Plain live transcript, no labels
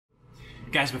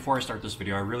Guys, before I start this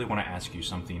video, I really want to ask you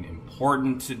something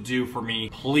important to do for me.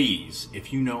 Please,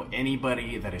 if you know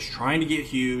anybody that is trying to get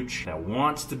huge, that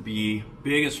wants to be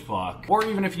big as fuck, or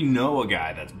even if you know a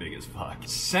guy that's big as fuck,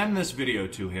 send this video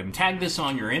to him. Tag this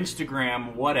on your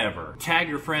Instagram, whatever. Tag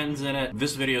your friends in it.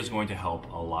 This video is going to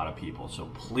help a lot of people, so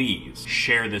please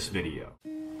share this video.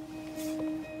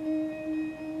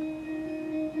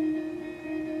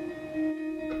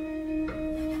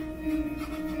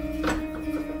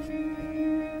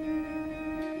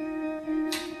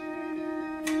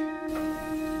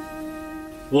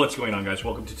 What's going on, guys?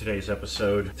 Welcome to today's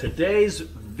episode. Today's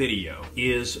video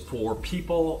is for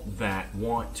people that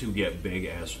want to get big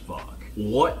as fuck.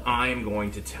 What I'm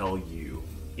going to tell you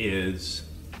is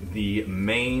the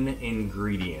main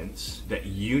ingredients that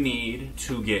you need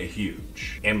to get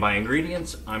huge. And by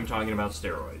ingredients, I'm talking about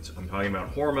steroids. I'm talking about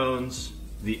hormones,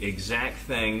 the exact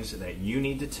things that you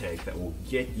need to take that will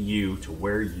get you to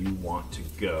where you want to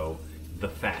go the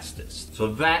fastest. So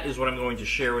that is what I'm going to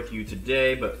share with you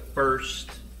today, but first,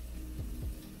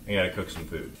 I gotta cook some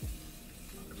food.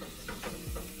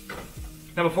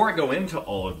 Now, before I go into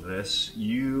all of this,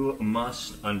 you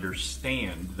must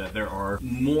understand that there are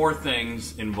more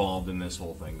things involved in this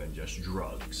whole thing than just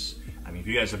drugs. I mean, if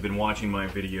you guys have been watching my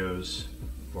videos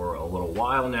for a little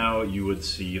while now, you would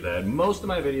see that most of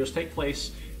my videos take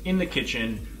place in the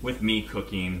kitchen with me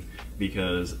cooking,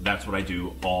 because that's what I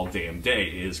do all damn day,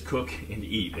 is cook and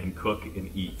eat and cook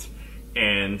and eat.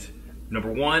 And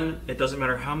number one, it doesn't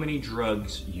matter how many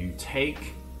drugs you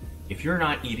take, if you're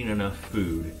not eating enough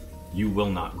food, you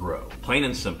will not grow. Plain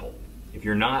and simple. If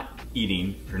you're not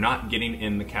eating, if you're not getting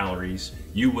in the calories,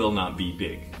 you will not be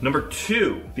big. Number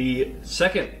two, the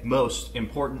second most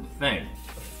important thing.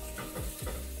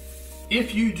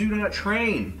 If you do not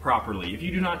train properly, if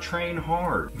you do not train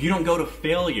hard, if you don't go to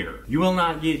failure, you will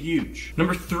not get huge.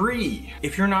 Number three,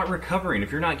 if you're not recovering, if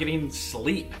you're not getting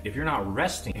sleep, if you're not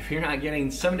resting, if you're not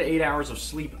getting 7 to 8 hours of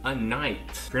sleep a night,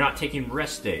 if you're not taking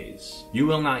rest days, you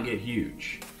will not get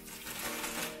huge.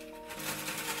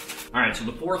 All right, so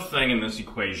the fourth thing in this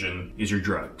equation is your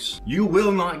drugs. You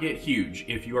will not get huge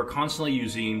if you are constantly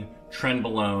using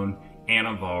Trenbolone,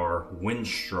 Anavar,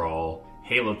 Winstrol,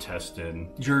 Halotestin.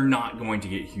 You're not going to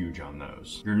get huge on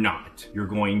those. You're not. You're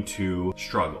going to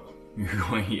struggle. You're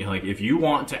going, like, if you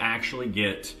want to actually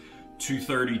get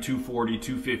 230, 240,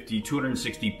 250,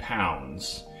 260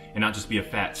 pounds and not just be a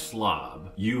fat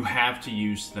slob, you have to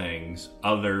use things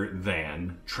other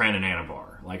than Tren and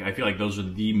Anavar. Like, I feel like those are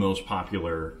the most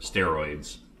popular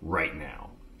steroids right now.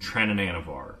 Tren and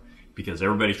Anavar. Because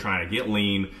everybody's trying to get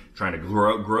lean, trying to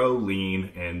grow lean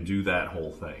and do that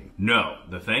whole thing. No,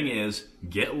 the thing is,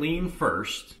 get lean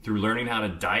first through learning how to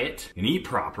diet and eat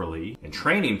properly and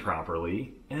training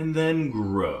properly, and then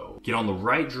grow. Get on the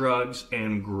right drugs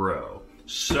and grow.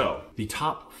 So, the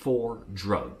top 4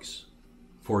 drugs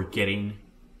for getting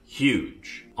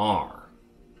huge are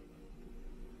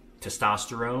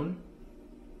testosterone,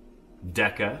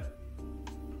 Deca,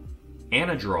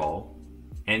 Anadrol,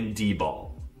 and D-bol.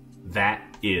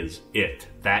 That is it.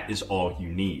 That is all you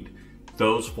need.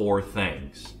 Those 4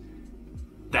 things.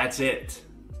 That's it.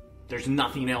 There's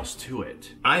nothing else to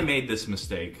it. I made this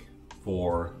mistake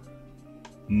for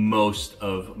most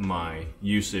of my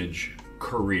usage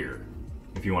career,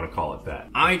 if you want to call it that.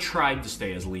 I tried to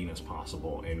stay as lean as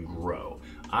possible and grow.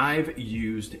 I've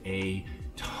used a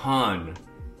ton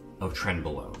of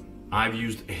Trenbolone. I've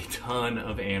used a ton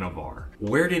of Anavar.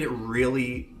 Where did it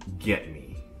really get me?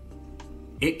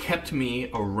 It kept me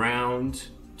around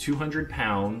 200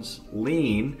 pounds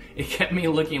lean. It kept me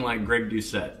looking like Greg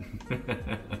Doucette.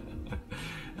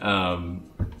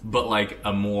 But like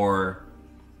a more,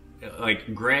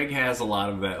 like Greg has a lot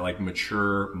of that like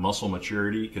mature muscle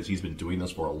maturity because he's been doing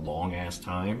this for a long ass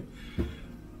time.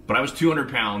 But I was 200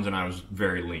 pounds and I was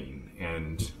very lean.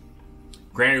 And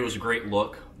granted, it was a great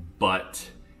look, but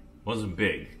wasn't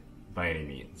big by any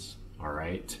means. All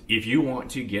right. If you want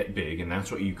to get big, and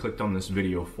that's what you clicked on this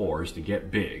video for, is to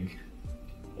get big,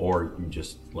 or you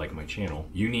just like my channel,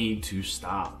 you need to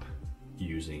stop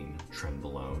using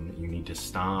Trenbolone. You need to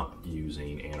stop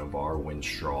using Anavar,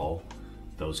 Winstrol,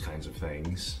 those kinds of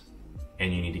things.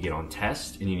 And you need to get on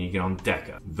Test, and you need to get on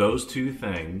Deca. Those 2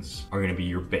 things are gonna be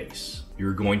your base.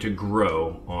 You're going to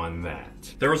grow on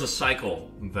that. There was a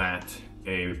cycle that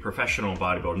a professional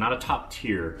bodybuilder, not a top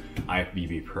tier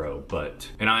IFBB pro, but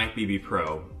an IFBB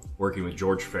pro working with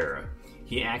George Farah,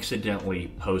 he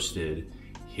accidentally posted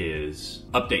his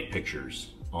update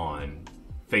pictures on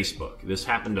Facebook. This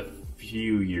happened a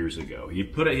few years ago. He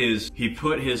put his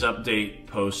update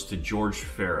post to George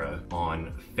Farah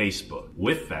on Facebook.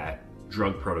 With that,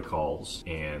 drug protocols,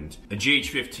 and a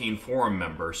GH15 forum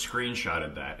member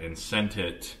screenshotted that and sent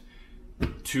it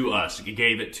to us,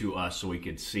 gave it to us so we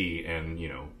could see and, you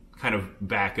know, kind of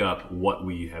back up what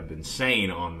we have been saying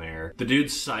on there. The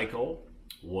dude's cycle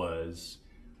was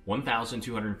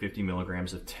 1,250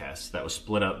 milligrams of test that was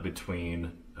split up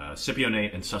between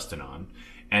cypionate and sustanon,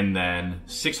 and then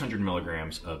 600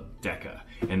 milligrams of Deca.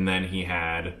 And then he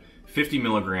had 50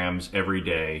 milligrams every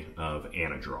day of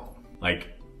Anadrol.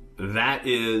 Like, that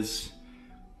is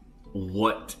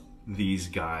what these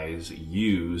guys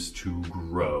use to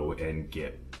grow and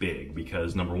get big.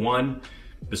 Because number one,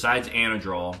 besides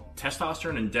Anadrol,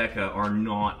 testosterone and Deca are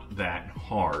not that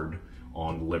hard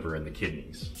on the liver and the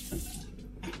kidneys.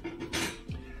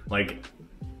 Like,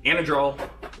 Anadrol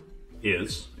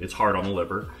it's hard on the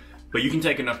liver, but you can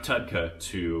take enough TUDCA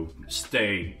to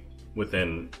stay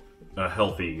within a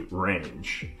healthy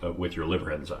range with your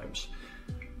liver enzymes.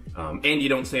 And you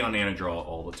don't stay on Anadrol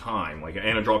all the time. Like,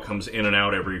 Anadrol comes in and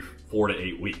out every 4 to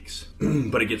 8 weeks,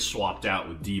 but it gets swapped out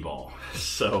with D-bol.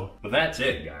 So, but that's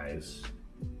it, guys.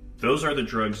 Those are the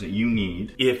drugs that you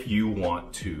need if you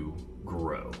want to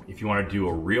grow. If you want to do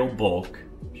a real bulk,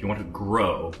 if you want to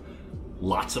grow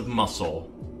lots of muscle,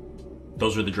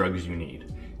 those are the drugs you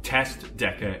need. Test,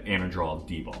 Deca, Anadrol,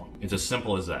 D-bol. It's as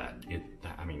simple as that.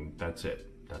 I mean, that's it.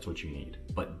 That's what you need.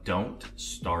 But don't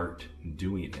start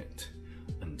doing it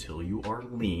until you are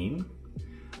lean,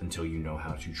 until you know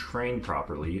how to train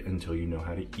properly, until you know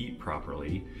how to eat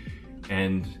properly,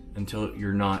 and until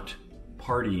you're not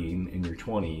partying in your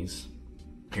 20s,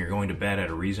 and you're going to bed at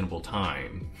a reasonable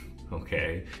time,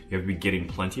 okay? You have to be getting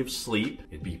plenty of sleep,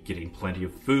 you'd be getting plenty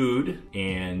of food,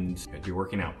 and you'd be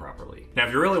working out properly. Now,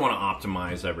 if you really want to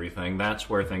optimize everything, that's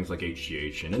where things like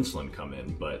HGH and insulin come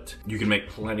in, but you can make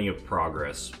plenty of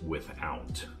progress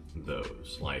without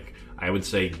those. Like, I would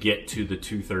say get to the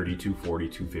 230, 240,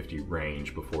 250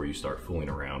 range before you start fooling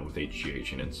around with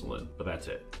HGH and insulin. But that's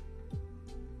it.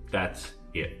 That's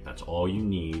it. That's all you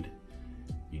need.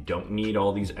 You don't need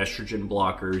all these estrogen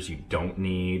blockers. You don't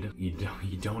need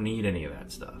any of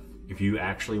that stuff. If you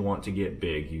actually want to get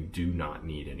big, you do not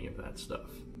need any of that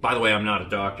stuff. By the way, I'm not a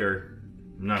doctor.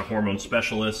 I'm not a hormone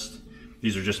specialist.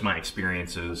 These are just my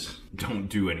experiences. Don't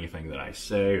do anything that I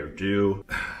say or do,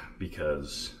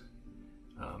 because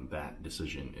that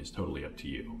decision is totally up to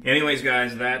you. Anyways,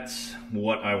 guys, that's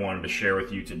what I wanted to share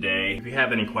with you today. If you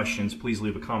have any questions, please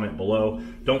leave a comment below.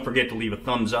 Don't forget to leave a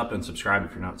thumbs up and subscribe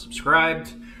if you're not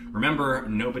subscribed. Remember,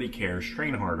 nobody cares,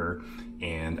 train harder,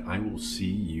 and I will see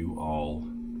you all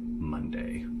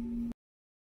Monday.